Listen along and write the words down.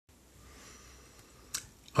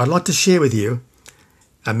I'd like to share with you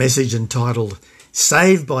a message entitled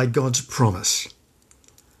Saved by God's Promise.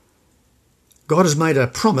 God has made a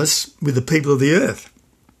promise with the people of the earth,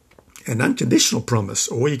 an unconditional promise,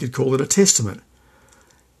 or you could call it a testament.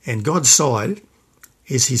 And God's side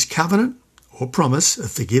is his covenant or promise of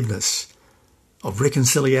forgiveness, of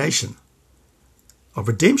reconciliation, of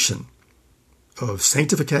redemption, of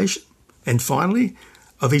sanctification, and finally,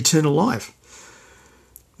 of eternal life.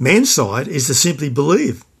 Man's side is to simply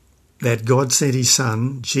believe that God sent his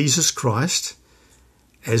Son, Jesus Christ,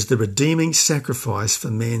 as the redeeming sacrifice for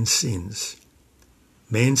man's sins.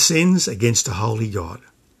 Man's sins against a holy God.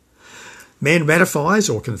 Man ratifies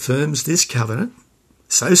or confirms this covenant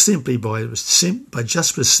so simply by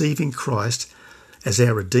just receiving Christ as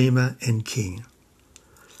our Redeemer and King.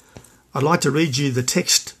 I'd like to read you the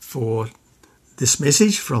text for this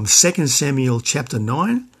message from 2 Samuel chapter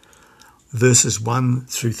 9, verses 1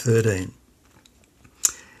 through 13.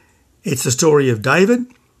 It's the story of David.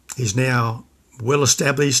 He's now well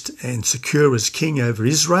established and secure as king over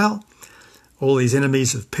Israel. All his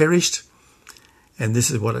enemies have perished. And this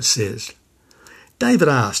is what it says. David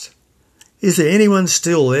asked, "Is there anyone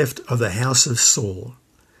still left of the house of Saul,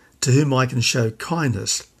 to whom I can show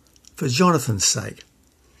kindness for Jonathan's sake?"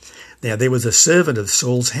 Now there was a servant of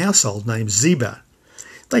Saul's household named Ziba.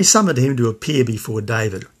 They summoned him to appear before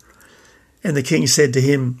David. And the king said to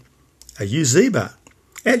him, "Are you Ziba?"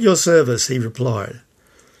 "At your service," he replied.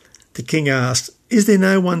 The king asked, "Is there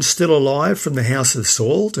no one still alive from the house of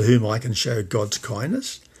Saul to whom I can show God's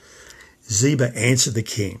kindness?" Ziba answered the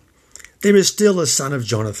king, "There is still a son of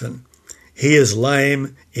Jonathan. He is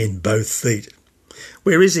lame in both feet."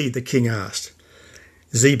 "Where is he?" the king asked.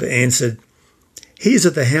 Ziba answered, "He is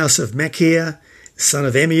at the house of Machir, son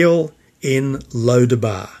of Ammiel, in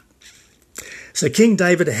Lodebar." So King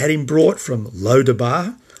David had him brought from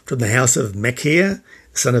Lodebar, from the house of Machir,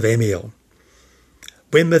 son of Ammiel.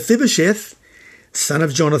 When Mephibosheth, son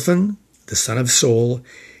of Jonathan, the son of Saul,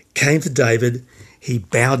 came to David, he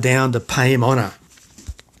bowed down to pay him honour.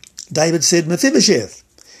 David said, "Mephibosheth."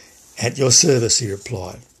 "At your service," he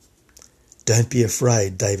replied. "Don't be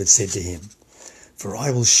afraid," David said to him, "for I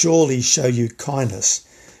will surely show you kindness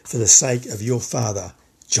for the sake of your father,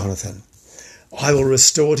 Jonathan. I will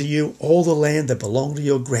restore to you all the land that belonged to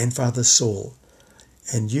your grandfather Saul,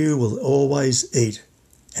 and you will always eat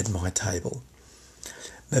at my table."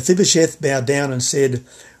 Mephibosheth bowed down and said,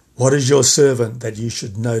 "What is your servant that you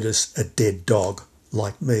should notice a dead dog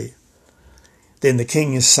like me?" Then the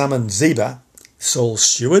king summoned Ziba, Saul's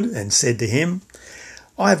steward, and said to him,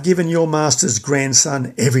 "I have given your master's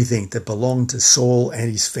grandson everything that belonged to Saul and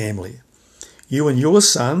his family. You and your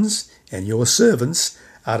sons and your servants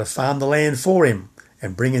are to farm the land for him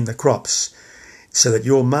and bring in the crops, so that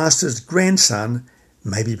your master's grandson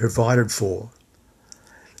may be provided for.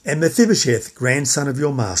 And Mephibosheth, grandson of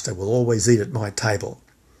your master, will always eat at my table."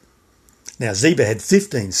 Now Ziba had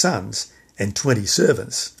 15 sons and 20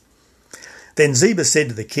 servants. Then Ziba said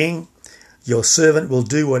to the king, "Your servant will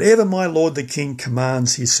do whatever my lord the king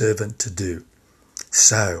commands his servant to do."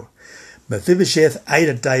 So Mephibosheth ate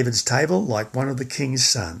at David's table like one of the king's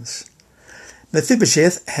sons.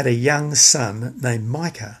 Mephibosheth had a young son named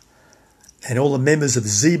Micah, and all the members of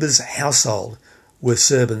Ziba's household were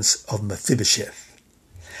servants of Mephibosheth.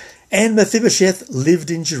 And Mephibosheth lived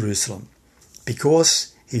in Jerusalem,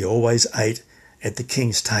 because he always ate at the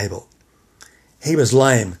king's table. He was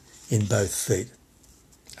lame in both feet.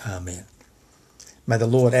 Amen. May the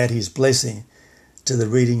Lord add his blessing to the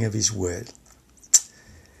reading of his word.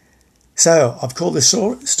 So I've called this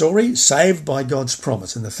story Saved by God's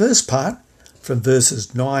Promise. In the first part, from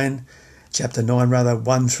verses 1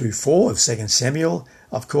 through 4 of 2 Samuel,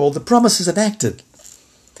 I've called The Promises Enacted.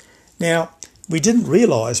 Now, we didn't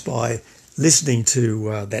realise by listening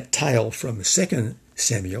to that tale from 2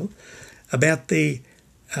 Samuel about the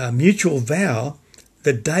mutual vow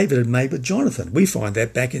that David had made with Jonathan. We find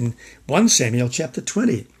that back in 1 Samuel chapter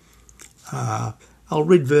 20. I'll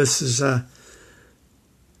read verses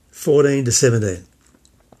 14 to 17.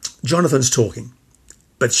 Jonathan's talking.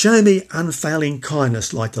 "But show me unfailing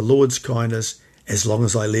kindness like the Lord's kindness as long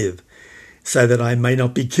as I live, so that I may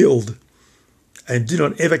not be killed. And do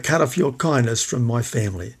not ever cut off your kindness from my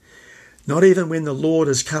family, not even when the Lord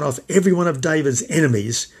has cut off every one of David's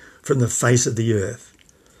enemies from the face of the earth."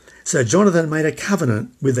 So Jonathan made a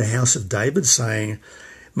covenant with the house of David, saying,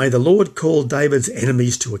 "May the Lord call David's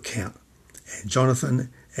enemies to account." And Jonathan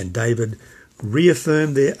and David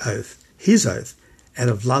reaffirmed their oath, his oath, out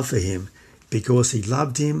of love for him, because he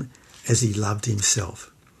loved him as he loved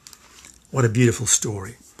himself. What a beautiful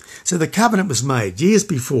story. So the covenant was made years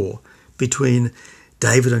before between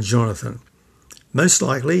David and Jonathan. most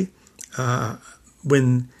likely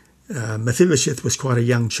when Mephibosheth was quite a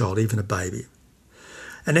young child, even a baby.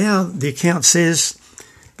 And now the account says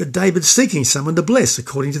that David's seeking someone to bless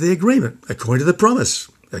according to the agreement, according to the promise,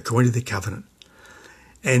 according to the covenant.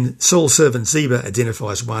 And Saul's servant Ziba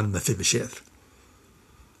identifies one, Mephibosheth.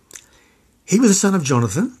 He was the son of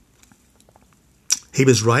Jonathan. He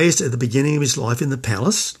was raised at the beginning of his life in the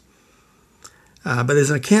palace. But there's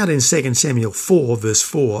an account in 2 Samuel 4, verse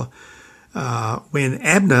 4, when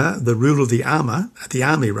Abner, the ruler of the army,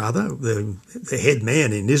 the head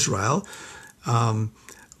man in Israel,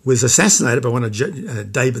 was assassinated by one of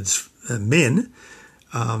David's men.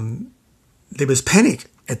 There was panic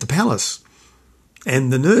at the palace,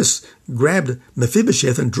 and the nurse grabbed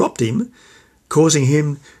Mephibosheth and dropped him, causing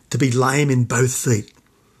him to be lame in both feet.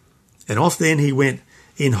 And off then he went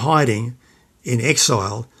in hiding, in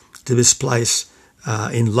exile, to this place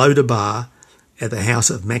in Lodabar at the house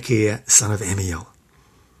of Machir, son of Ammiel.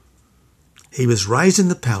 He was raised in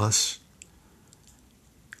the palace,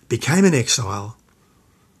 became an exile,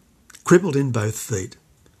 crippled in both feet,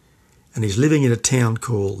 and he's living in a town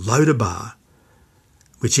called Lodabar,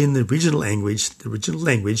 which in the original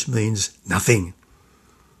language means nothing.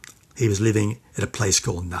 He was living at a place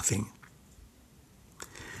called nothing.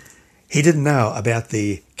 He didn't know about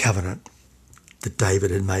the covenant that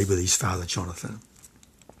David had made with his father Jonathan.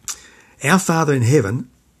 Our Father in heaven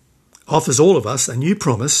offers all of us a new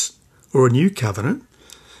promise or a new covenant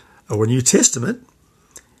or a new testament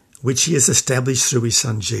which he has established through his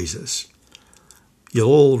son Jesus.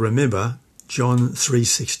 You'll all remember John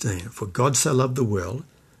 3:16. For God so loved the world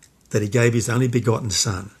that he gave his only begotten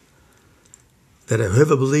son, that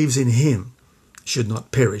whoever believes in him should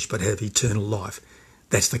not perish but have eternal life.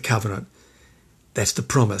 That's the covenant. That's the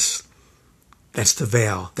promise. That's the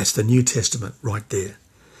vow. That's the New Testament right there.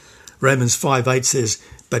 Romans 5:8 says,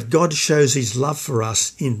 but God shows his love for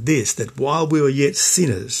us in this, that while we were yet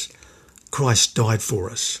sinners, Christ died for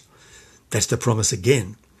us. That's the promise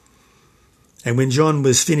again. And when John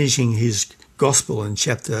was finishing his gospel in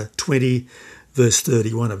chapter 20, verse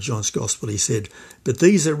 31 of John's gospel, he said, but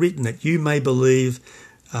these are written that you may believe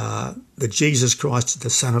that Jesus Christ is the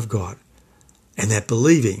Son of God, and that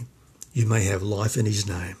believing you may have life in his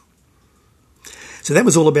name. So that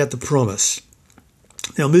was all about the promise.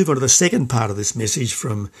 Now I'll move on to the second part of this message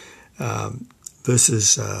from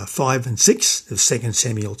verses 5 and 6 of 2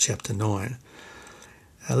 Samuel chapter 9.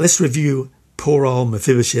 Let's review poor old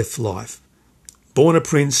Mephibosheth's life. Born a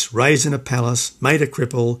prince, raised in a palace, made a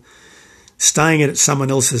cripple, staying at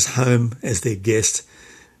someone else's home as their guest,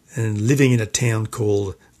 and living in a town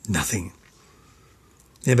called nothing.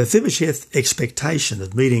 Now Mephibosheth's expectation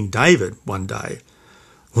of meeting David one day,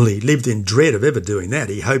 well, he lived in dread of ever doing that.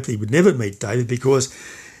 He hoped he would never meet David because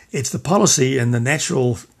it's the policy and the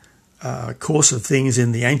natural course of things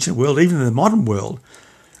in the ancient world, even in the modern world,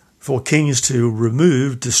 for kings to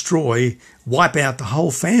remove, destroy, wipe out the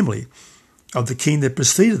whole family of the king that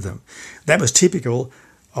preceded them. That was typical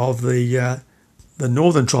of the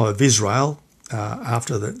northern tribe of Israel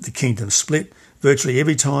after the kingdom split. Virtually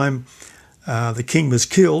every time the king was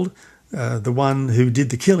killed, the one who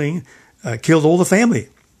did the killing killed all the family.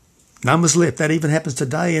 None was left. That even happens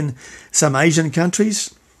today in some Asian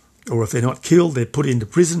countries, or if they're not killed, they're put into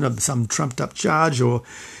prison of some trumped-up charge, or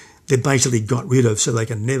they're basically got rid of so they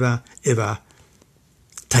can never, ever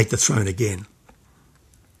take the throne again.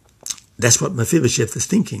 That's what Mephibosheth is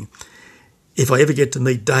thinking. If I ever get to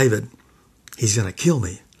meet David, he's going to kill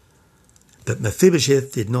me. But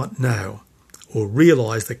Mephibosheth did not know or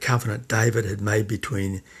realise the covenant David had made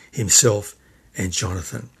between himself and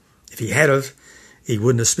Jonathan. If he had of, he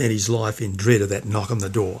wouldn't have spent his life in dread of that knock on the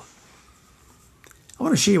door. I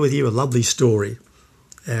want to share with you a lovely story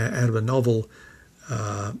out of a novel,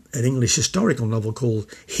 an English historical novel called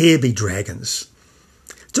Here Be Dragons.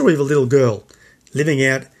 Story of a little girl living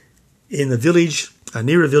out in the village,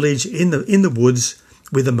 near a village in the woods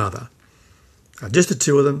with a mother. Just the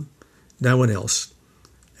two of them, no one else.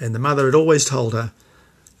 And the mother had always told her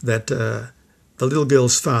that the little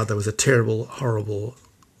girl's father was a terrible, horrible,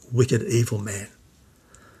 wicked, evil man.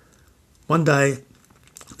 One day,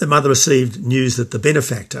 the mother received news that the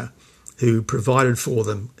benefactor who provided for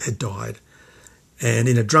them had died. And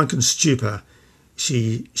in a drunken stupor,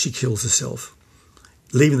 she kills herself,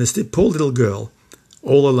 leaving this poor little girl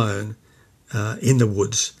all alone in the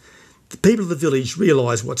woods. The people of the village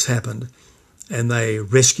realise what's happened and they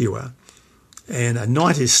rescue her. And a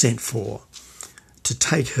knight is sent for to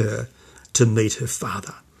take her to meet her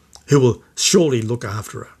father, who will surely look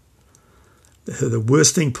after her. The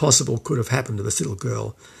worst thing possible could have happened to this little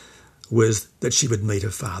girl was that she would meet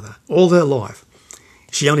her father. All her life,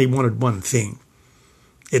 she only wanted one thing,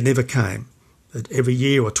 It never came. Every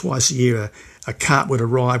year or twice a year, a cart would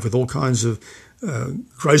arrive with all kinds of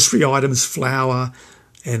grocery items, flour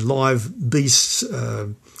and live beasts,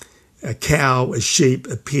 a cow, a sheep,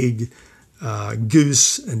 a pig,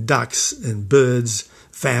 goose and ducks and birds,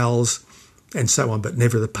 fowls, and so on, but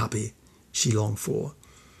never the puppy she longed for.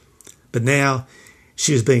 But now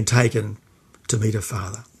she was being taken to meet her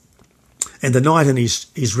father. And the knight and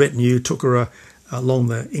his retinue took her along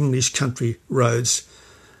the English country roads,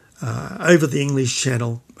 over the English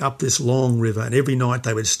Channel, up this long river, and every night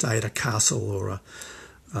they would stay at a castle or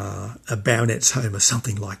a baronet's home or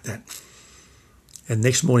something like that. And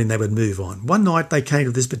next morning they would move on. One night they came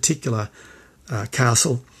to this particular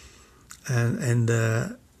castle, and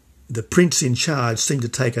the prince in charge seemed to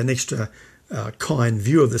take an extra kind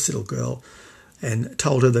view of this little girl and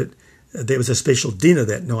told her that there was a special dinner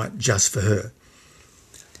that night just for her.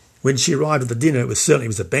 When she arrived at the dinner, it was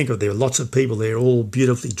a banquet. There were lots of people there, all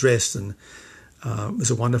beautifully dressed, and it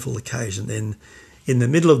was a wonderful occasion. Then, in the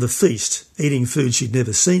middle of the feast, eating food she'd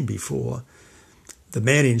never seen before, the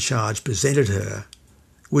man in charge presented her,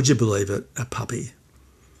 would you believe it, a puppy.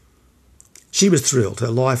 She was thrilled.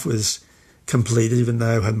 Her life was completed, even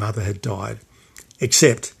though her mother had died,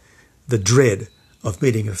 except the dread of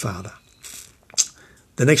meeting her father.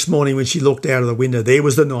 The next morning when she looked out of the window, there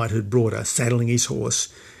was the knight who'd brought her, saddling his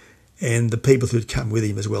horse, and the people who'd come with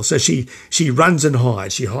him as well. So she runs and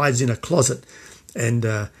hides. She hides in a closet, and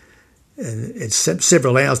it's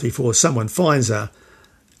several hours before someone finds her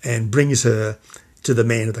and brings her to the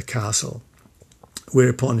man of the castle,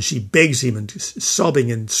 whereupon she begs him, and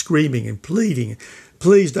sobbing and screaming and pleading,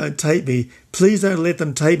 please don't take me, please don't let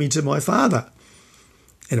them take me to my father.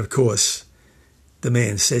 And of course, the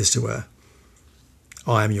man says to her,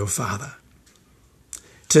 I am your father.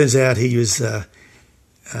 Turns out he was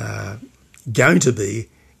going to be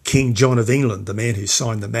King John of England, the man who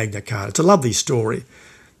signed the Magna Carta. It's a lovely story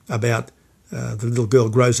about the little girl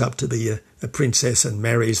grows up to be a princess and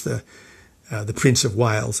marries the Prince of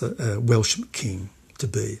Wales, a Welsh king to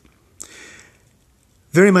be.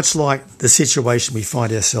 Very much like the situation we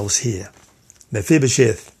find ourselves here.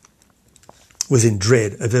 Mephibosheth was in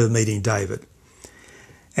dread of ever meeting David.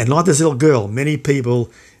 And like this little girl, many people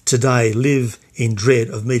today live in dread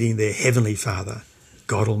of meeting their heavenly Father,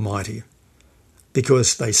 God Almighty,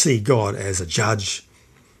 because they see God as a judge,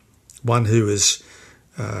 one who is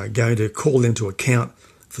going to call them to account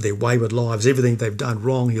for their wayward lives. Everything they've done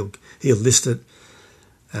wrong, he'll list it.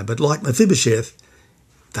 But like Mephibosheth,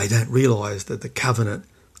 they don't realise that the covenant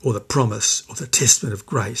or the promise or the testament of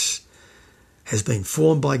grace has been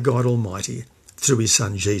formed by God Almighty through his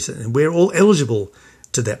son Jesus, and we're all eligible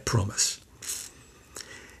to that promise.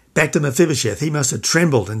 Back to Mephibosheth, he must have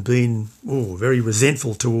trembled and been very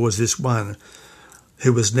resentful towards this one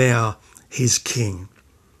who was now his king.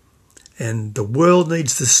 And the world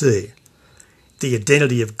needs to see the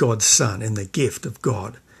identity of God's son and the gift of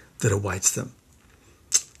God that awaits them.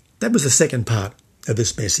 That was the second part of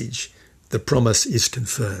this message. The promise is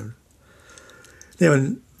confirmed. Now,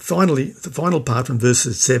 and finally, the final part from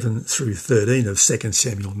verses 7 through 13 of 2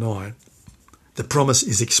 Samuel 9, the promise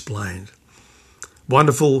is explained.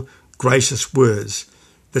 Wonderful, gracious words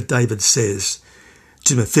that David says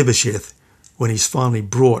to Mephibosheth when he's finally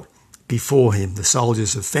brought before him. The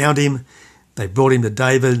soldiers have found him, they brought him to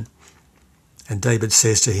David, and David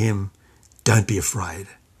says to him, don't be afraid.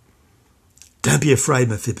 Don't be afraid,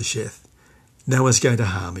 Mephibosheth. No one's going to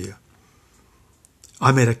harm you.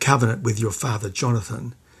 I made a covenant with your father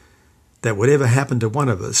Jonathan that whatever happened to one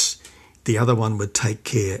of us, the other one would take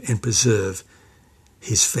care and preserve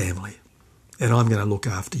his family. And I'm going to look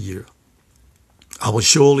after you. I will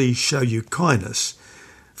surely show you kindness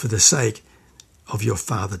for the sake of your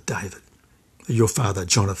father David, your father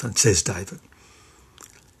Jonathan, says David.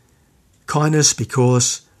 Kindness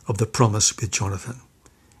because of the promise with Jonathan.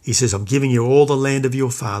 He says, I'm giving you all the land of your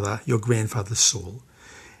father, your grandfather Saul.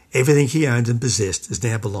 Everything he owned and possessed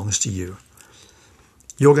now belongs to you.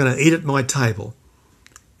 You're going to eat at my table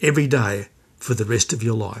every day for the rest of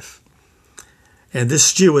your life. And this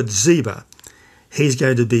steward, Ziba, he's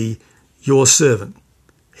going to be your servant.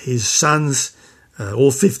 His sons,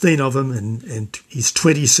 all 15 of them, and his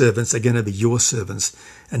 20 servants are going to be your servants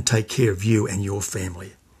and take care of you and your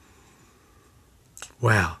family.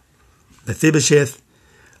 Wow. Mephibosheth,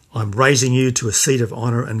 I'm raising you to a seat of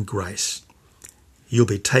honour and grace. You'll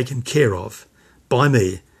be taken care of by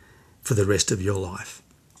me for the rest of your life.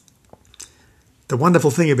 The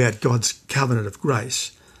wonderful thing about God's covenant of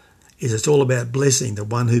grace is it's all about blessing the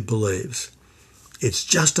one who believes. It's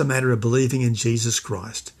just a matter of believing in Jesus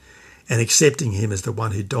Christ and accepting him as the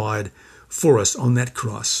one who died for us on that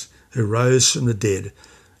cross, who rose from the dead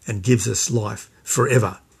and gives us life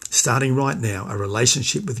forever, starting right now, a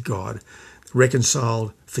relationship with God,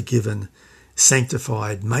 reconciled, forgiven,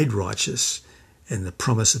 sanctified, made righteous, and the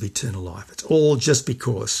promise of eternal life. It's all just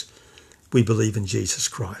because we believe in Jesus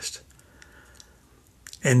Christ.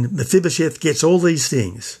 And Mephibosheth gets all these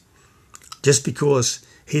things just because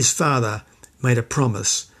his father made a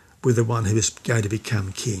promise with the one who is going to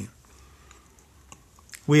become king.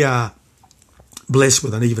 We are blessed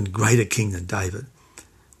with an even greater king than David,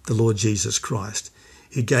 the Lord Jesus Christ,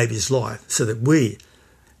 who gave his life so that we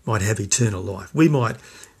might have eternal life. We might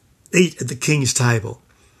eat at the king's table.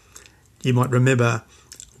 You might remember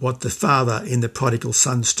what the father in the prodigal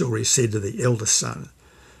son story said to the eldest son.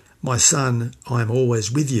 My son, I am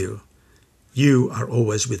always with you. You are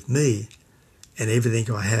always with me, and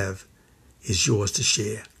everything I have is yours to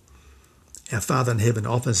share. Our Father in heaven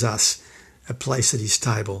offers us a place at his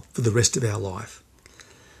table for the rest of our life.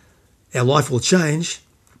 Our life will change.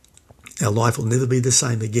 Our life will never be the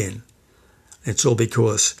same again. It's all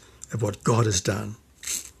because of what God has done.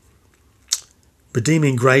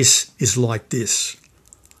 Redeeming grace is like this.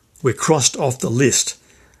 We're crossed off the list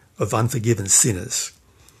of unforgiven sinners.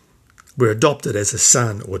 We're adopted as a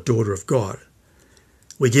son or daughter of God.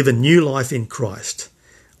 We're given new life in Christ.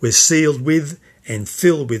 We're sealed with and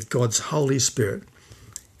filled with God's Holy Spirit,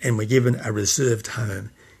 and we're given a reserved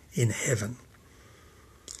home in heaven.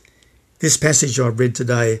 This passage I read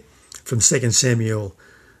today from 2 Samuel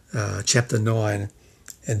chapter 9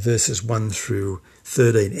 and verses 1 through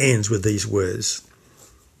 13 ends with these words.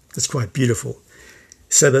 It's quite beautiful.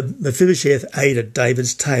 So Mephibosheth ate at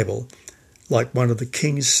David's table like one of the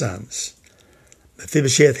king's sons.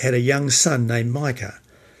 Mephibosheth had a young son named Micah,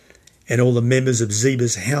 and all the members of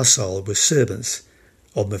Ziba's household were servants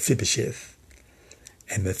of Mephibosheth.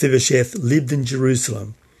 And Mephibosheth lived in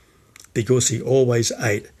Jerusalem because he always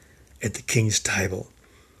ate at the king's table.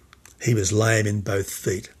 He was lame in both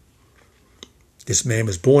feet. This man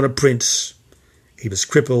was born a prince. He was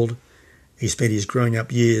crippled. He spent his growing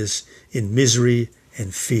up years in misery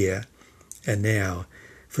and fear. And now,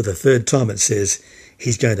 for the third time, it says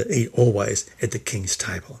he's going to eat always at the king's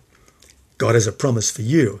table. God has a promise for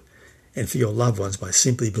you and for your loved ones by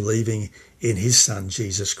simply believing in his Son,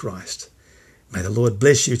 Jesus Christ. May the Lord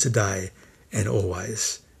bless you today and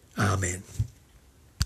always. Amen.